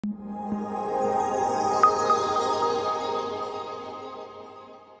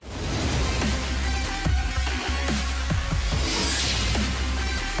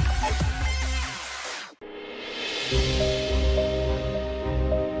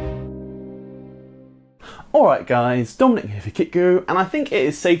Alright guys, Dominic here for Kit Guru, and I think it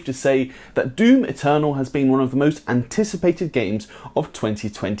is safe to say that Doom Eternal has been one of the most anticipated games of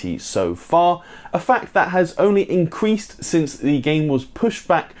 2020 so far, a fact that has only increased since the game was pushed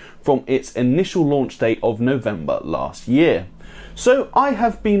back from its initial launch date of November last year. So I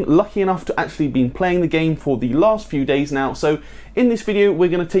have been lucky enough to actually been playing the game for the last few days now, so in this video we're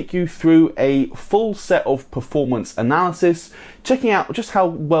going to take you through a full set of performance analysis, checking out just how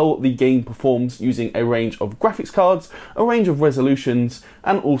well the game performs using a range of graphics cards, a range of resolutions,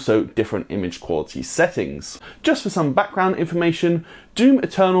 and also different image quality settings. Just for some background information, Doom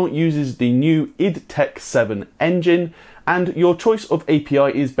Eternal uses the new id Tech 7 engine, and your choice of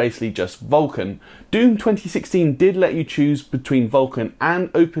API is basically just Vulkan. Doom 2016 did let you choose between Vulkan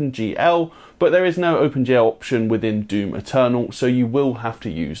and OpenGL, but there is no OpenGL option within Doom Eternal, so you will have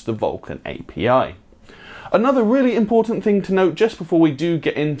to use the Vulkan API. Another really important thing to note just before we do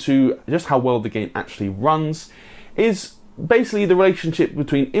get into just how well the game actually runs is basically the relationship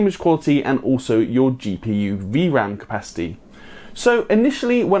between image quality and also your GPU VRAM capacity. So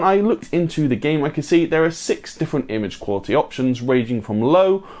initially when I looked into the game, I could see there are 6 different image quality options ranging from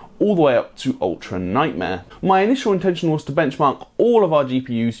low all the way up to Ultra Nightmare. My initial intention was to benchmark all of our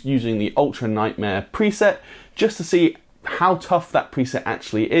GPUs using the Ultra Nightmare preset just to see how tough that preset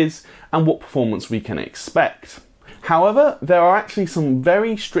actually is and what performance we can expect. However, there are actually some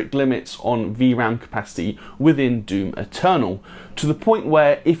very strict limits on VRAM capacity within Doom Eternal, to the point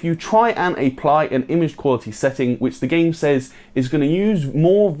where if you try and apply an image quality setting which the game says is going to use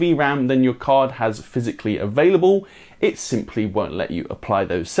more VRAM than your card has physically available, it simply won't let you apply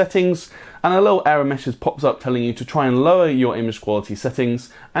those settings, and a little error message pops up telling you to try and lower your image quality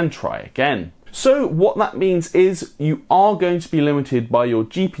settings and try again. So what that means is you are going to be limited by your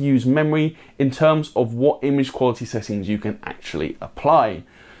GPU's memory in terms of what image quality settings you can actually apply.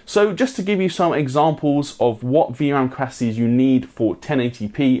 So just to give you some examples of what VRAM capacities you need for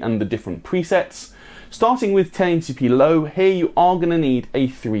 1080p and the different presets, starting with 1080p low, here you are going to need a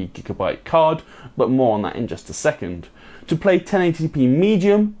 3GB card, but more on that in just a second. To play 1080p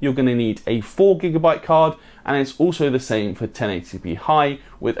medium, you're going to need a 4GB card, and it's also the same for 1080p high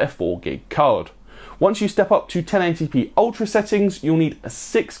with a 4GB card. Once you step up to 1080p ultra settings, you'll need a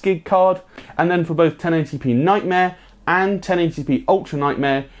 6GB card, and then for both 1080p Nightmare and 1080p Ultra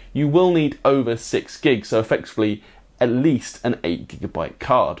Nightmare, you will need over 6GB, so effectively at least an 8GB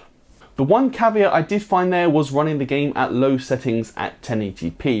card. The one caveat I did find there was running the game at low settings at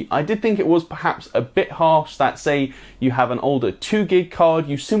 1080p. I did think it was perhaps a bit harsh that, say you have an older 2GB card,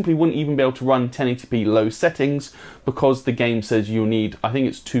 you simply wouldn't even be able to run 1080p low settings because the game says you'll need, I think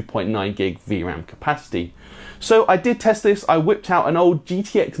it's 2.9GB VRAM capacity. So I did test this. I whipped out an old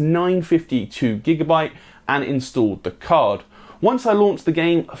GTX 950 2GB and installed the card. Once I launched the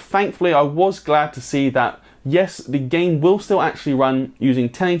game, thankfully I was glad to see that yes, the game will still actually run using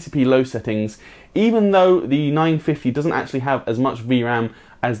 1080p low settings, even though the 950 doesn't actually have as much VRAM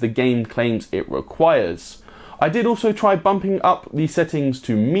as the game claims it requires. I did also try bumping up the settings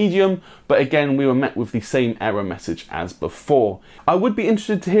to medium, but again we were met with the same error message as before. I would be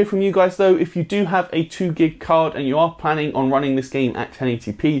interested to hear from you guys though. If you do have a 2GB card and you are planning on running this game at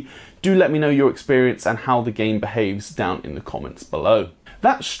 1080p, do let me know your experience and how the game behaves down in the comments below.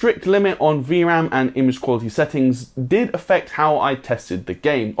 That strict limit on VRAM and image quality settings did affect how I tested the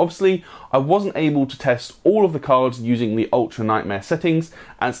game. Obviously, I wasn't able to test all of the cards using the Ultra Nightmare settings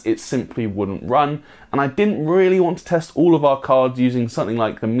as it simply wouldn't run, and I didn't really want to test all of our cards using something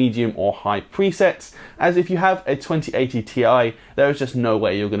like the medium or high presets, as if you have a 2080 Ti, there is just no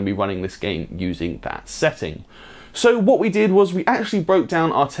way you're going to be running this game using that setting. So what we did was we actually broke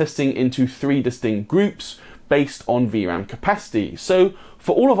down our testing into 3 distinct groups based on VRAM capacity. So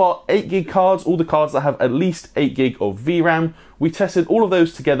for all of our 8GB cards, all the cards that have at least 8GB of VRAM, we tested all of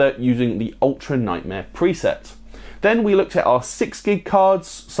those together using the Ultra Nightmare preset. Then we looked at our 6GB cards,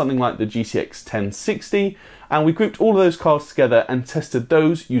 something like the GTX 1060, and we grouped all of those cards together and tested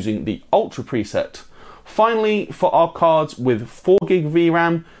those using the Ultra preset. Finally, for our cards with 4GB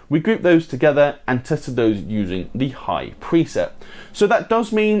VRAM, we grouped those together and tested those using the high preset. So that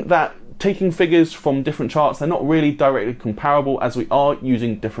does mean that taking figures from different charts, they're not really directly comparable as we are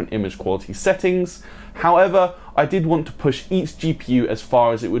using different image quality settings. However, I did want to push each GPU as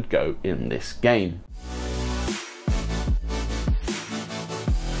far as it would go in this game.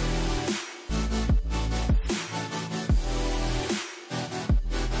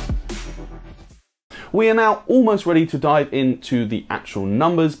 We are now almost ready to dive into the actual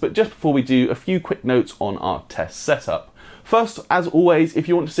numbers, but just before we do, a few quick notes on our test setup. First, as always, if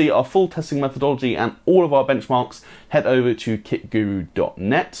you want to see our full testing methodology and all of our benchmarks, head over to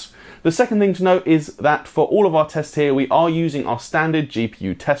kitguru.net. The second thing to note is that for all of our tests here, we are using our standard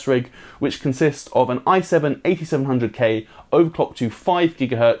GPU test rig, which consists of an i7 8700K overclocked to 5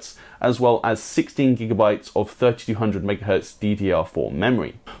 GHz, as well as 16 GB of 3200 MHz DDR4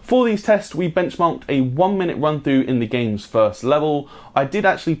 memory. For these tests, we benchmarked a 1-minute run through in the game's first level. I did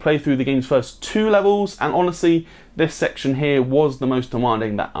actually play through the game's first 2 levels, and honestly, this section here was the most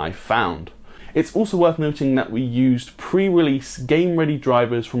demanding that I found. It's also worth noting that we used pre-release game-ready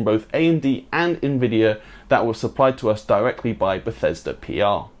drivers from both AMD and Nvidia that were supplied to us directly by Bethesda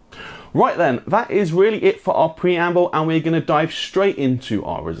PR. Right then, that is really it for our preamble, and we're going to dive straight into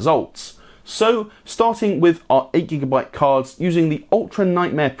our results. So, starting with our 8GB cards using the Ultra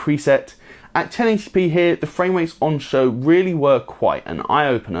Nightmare preset, at 1080p here, the frame rates on show really were quite an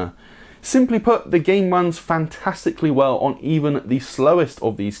eye-opener. Simply put, the game runs fantastically well on even the slowest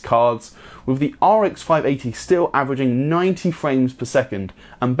of these cards, with the RX 580 still averaging 90 frames per second.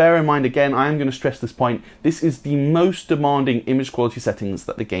 And bear in mind again, I am going to stress this point, this is the most demanding image quality settings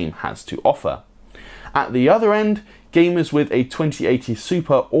that the game has to offer. At the other end, gamers with a 2080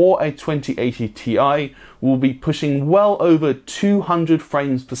 Super or a 2080 Ti will be pushing well over 200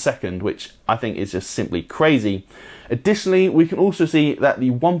 frames per second, which I think is just simply crazy. Additionally, we can also see that the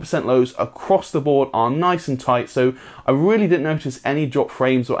 1% lows across the board are nice and tight, so I really didn't notice any drop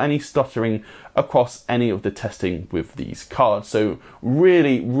frames or any stuttering across any of the testing with these cards. So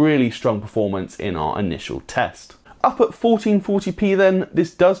really strong performance in our initial test. Up at 1440p then,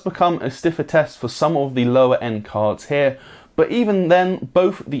 this does become a stiffer test for some of the lower end cards here, but even then,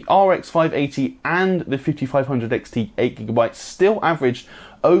 both the RX 580 and the 5500 XT 8GB still averaged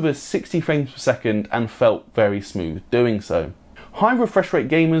over 60 frames per second and felt very smooth doing so. High refresh rate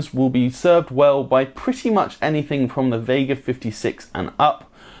gamers will be served well by pretty much anything from the Vega 56 and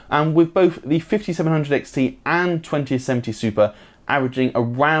up, and with both the 5700 XT and 2070 Super averaging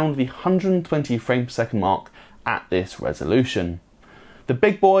around the 120 frames per second mark at this resolution. The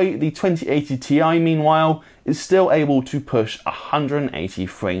big boy, the 2080 Ti, meanwhile, is still able to push 180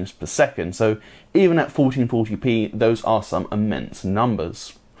 frames per second, so even at 1440p, those are some immense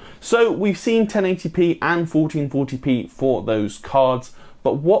numbers. So we've seen 1080p and 1440p for those cards,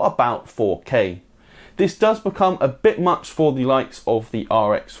 but what about 4K? This does become a bit much for the likes of the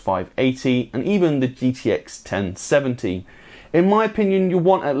RX 580 and even the GTX 1070. In my opinion, you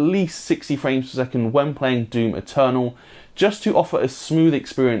want at least 60 frames per second when playing Doom Eternal, just to offer a smooth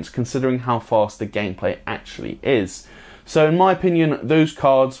experience considering how fast the gameplay actually is. So in my opinion, those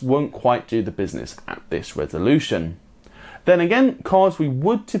cards won't quite do the business at this resolution. Then again, cards we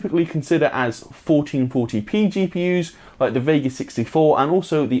would typically consider as 1440p GPUs, like the Vega 64 and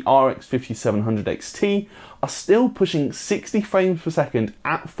also the RX 5700 XT, are still pushing 60 frames per second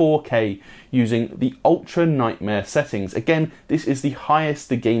at 4K using the Ultra Nightmare settings. Again, this is the highest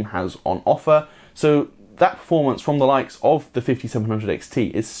the game has on offer, so that performance from the likes of the 5700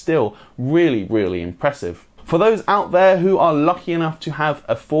 XT is still really impressive. For those out there who are lucky enough to have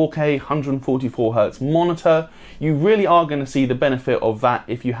a 4K 144Hz monitor, you really are going to see the benefit of that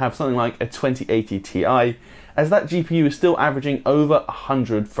if you have something like a 2080 Ti, as that GPU is still averaging over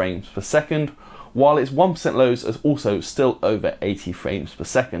 100 frames per second, while its 1% lows is also still over 80 frames per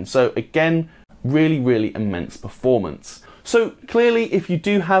second. So again, really immense performance. So clearly, if you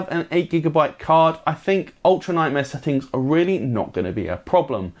do have an 8GB card, I think Ultra Nightmare settings are really not going to be a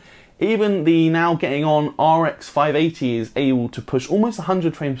problem. Even the now getting on RX 580 is able to push almost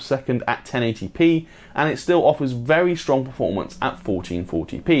 100 frames per second at 1080p, and it still offers very strong performance at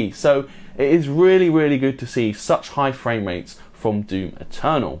 1440p. So it is really good to see such high frame rates from Doom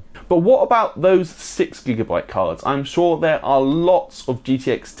Eternal. But what about those 6GB cards? I'm sure there are lots of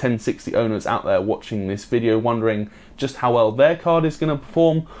GTX 1060 owners out there watching this video wondering just how well their card is going to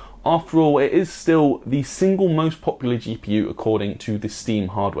perform. After all, it is still the single most popular GPU according to the Steam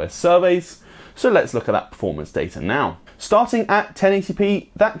hardware surveys. So let's look at that performance data now. Starting at 1080p,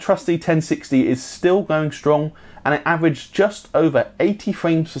 that trusty 1060 is still going strong, and it averaged just over 80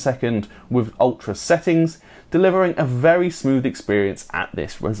 frames per second with ultra settings, delivering a very smooth experience at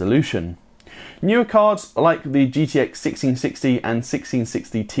this resolution. Newer cards like the GTX 1660 and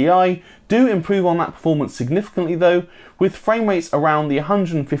 1660 Ti do improve on that performance significantly though, with frame rates around the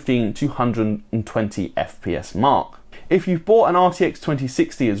 115 to 120 FPS mark. If you've bought an RTX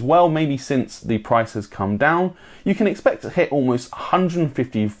 2060 as well, maybe since the price has come down, you can expect to hit almost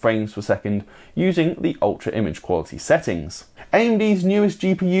 150 frames per second using the ultra image quality settings. AMD's newest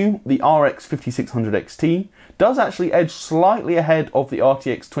GPU, the RX 5600 XT, does actually edge slightly ahead of the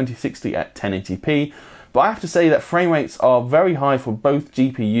RTX 2060 at 1080p, But I have to say that frame rates are very high for both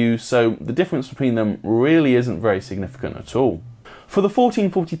GPUs, so the difference between them really isn't very significant at all. For the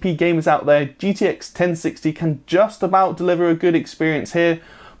 1440p gamers out there, GTX 1060 can just about deliver a good experience here,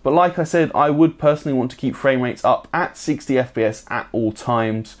 but like I said, I would personally want to keep frame rates up at 60 FPS at all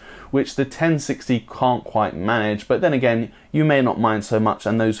times, which the 1060 can't quite manage, but then again, you may not mind so much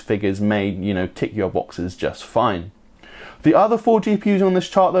and those figures may, tick your boxes just fine. The other 4 GPUs on this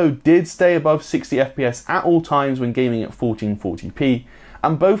chart though did stay above 60 FPS at all times when gaming at 1440p,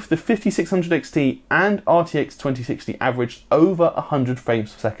 and both the 5600 XT and RTX 2060 averaged over 100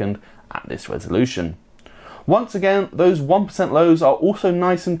 frames per second at this resolution. Once again, those 1% lows are also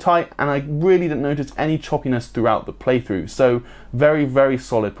nice and tight, and I really didn't notice any choppiness throughout the playthrough, so very, very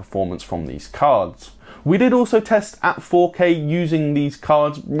solid performance from these cards. We did also test at 4K using these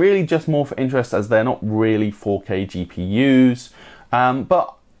cards, really just more for interest as they're not really 4K GPUs,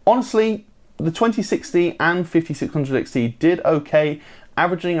 but honestly, the 2060 and 5600 XT did okay,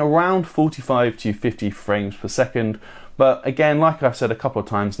 averaging around 45 to 50 frames per second. But again, like I've said a couple of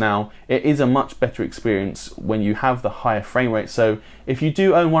times now, it is a much better experience when you have the higher frame rate. So if you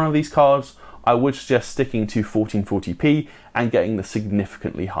do own one of these cards, I would suggest sticking to 1440p and getting the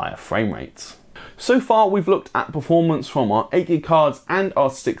significantly higher frame rates. So far, we've looked at performance from our 8GB cards and our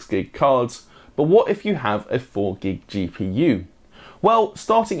 6GB cards, but what if you have a 4GB GPU? Well,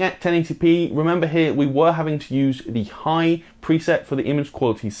 starting at 1080p, remember here we were having to use the high preset for the image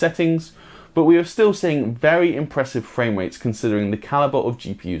quality settings, but we are still seeing very impressive frame rates considering the caliber of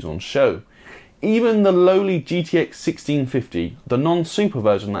GPUs on show. Even the lowly GTX 1650, the non-super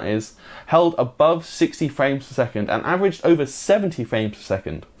version that is, held above 60 frames per second and averaged over 70 frames per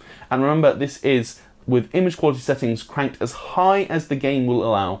second. And remember, this is with image quality settings cranked as high as the game will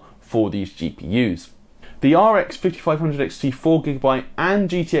allow for these GPUs. The RX 5500 XT 4GB and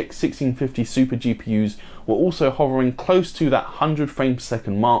GTX 1650 Super GPUs were also hovering close to that 100 frames per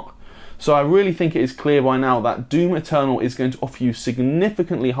second mark, so I really think it is clear by now that Doom Eternal is going to offer you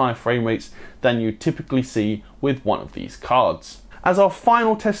significantly higher frame rates than you typically see with one of these cards. As our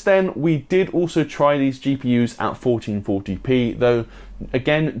final test then, we did also try these GPUs at 1440p, though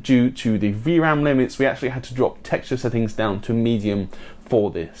again due to the VRAM limits we actually had to drop texture settings down to medium for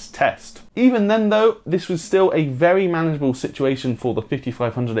this test. Even then though, this was still a very manageable situation for the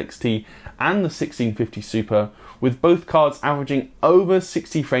 5500 XT and the 1650 Super, with both cards averaging over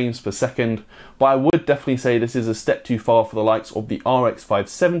 60 frames per second, but I would definitely say this is a step too far for the likes of the RX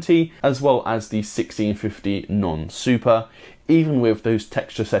 570 as well as the 1650 non-Super, even with those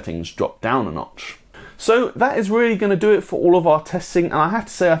texture settings dropped down a notch. So that is really going to do it for all of our testing, and I have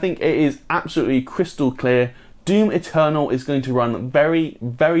to say I think it is absolutely crystal clear Doom Eternal is going to run very,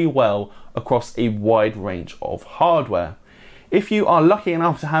 very well across a wide range of hardware. If you are lucky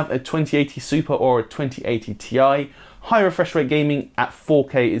enough to have a 2080 Super or a 2080 Ti, high refresh rate gaming at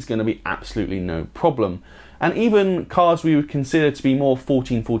 4K is going to be absolutely no problem. And even cards we would consider to be more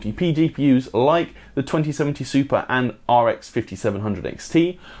 1440p GPUs like the 2070 Super and RX 5700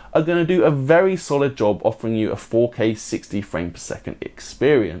 XT are going to do a very solid job offering you a 4K 60 frames per second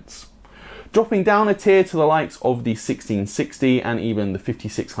experience. Dropping down a tier to the likes of the 1660 and even the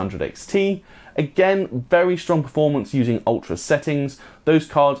 5600 XT, again, very strong performance using ultra settings. Those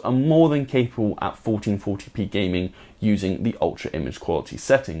cards are more than capable at 1440p gaming using the ultra image quality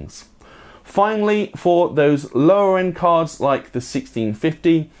settings. Finally, for those lower end cards like the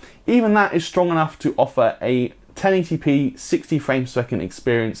 1650, even that is strong enough to offer a 1080p 60 frames per second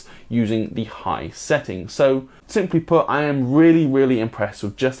experience using the high settings. So simply put, I am really impressed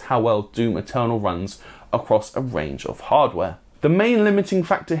with just how well Doom Eternal runs across a range of hardware. The main limiting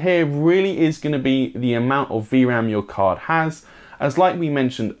factor here really is going to be the amount of VRAM your card has, as like we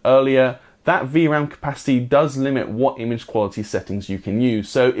mentioned earlier, that VRAM capacity does limit what image quality settings you can use.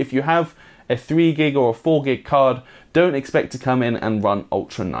 So if you have a 3GB or a 4GB card, don't expect to come in and run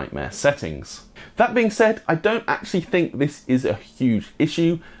ultra nightmare settings. That being said, I don't actually think this is a huge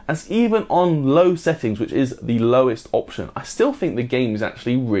issue, as even on low settings, which is the lowest option, I still think the game is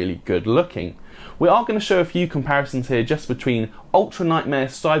actually really good looking. We are going to show a few comparisons here just between ultra nightmare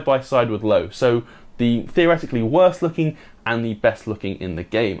side by side with low, so the theoretically worst looking and the best looking in the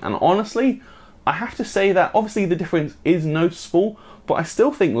game. And honestly, I have to say that obviously the difference is noticeable, but I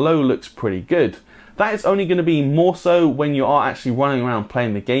still think low looks pretty good. That is only going to be more so when you are actually running around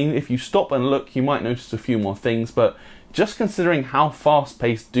playing the game. If you stop and look, you might notice a few more things, but just considering how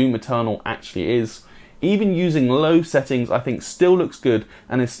fast-paced Doom Eternal actually is, even using low settings I think still looks good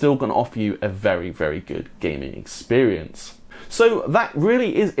and is still going to offer you a very good gaming experience. So that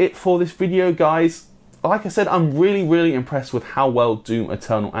really is it for this video, guys. Like I said, I'm really impressed with how well Doom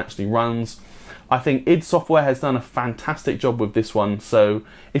Eternal actually runs. I think id Software has done a fantastic job with this one, so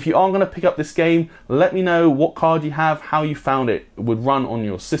if you are going to pick up this game, let me know what card you have, how you found it would run on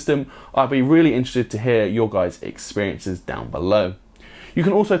your system. I'd be really interested to hear your guys' experiences down below. You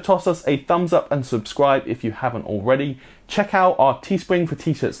can also toss us a thumbs up and subscribe if you haven't already. Check out our Teespring for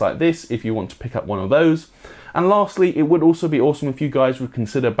t-shirts like this if you want to pick up one of those. And lastly, it would also be awesome if you guys would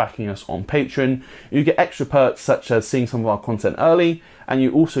consider backing us on Patreon. You get extra perks such as seeing some of our content early, and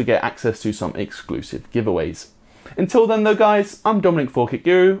you also get access to some exclusive giveaways. Until then though guys, I'm Dominic 4Kit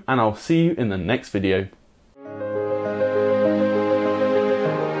Guru, and I'll see you in the next video.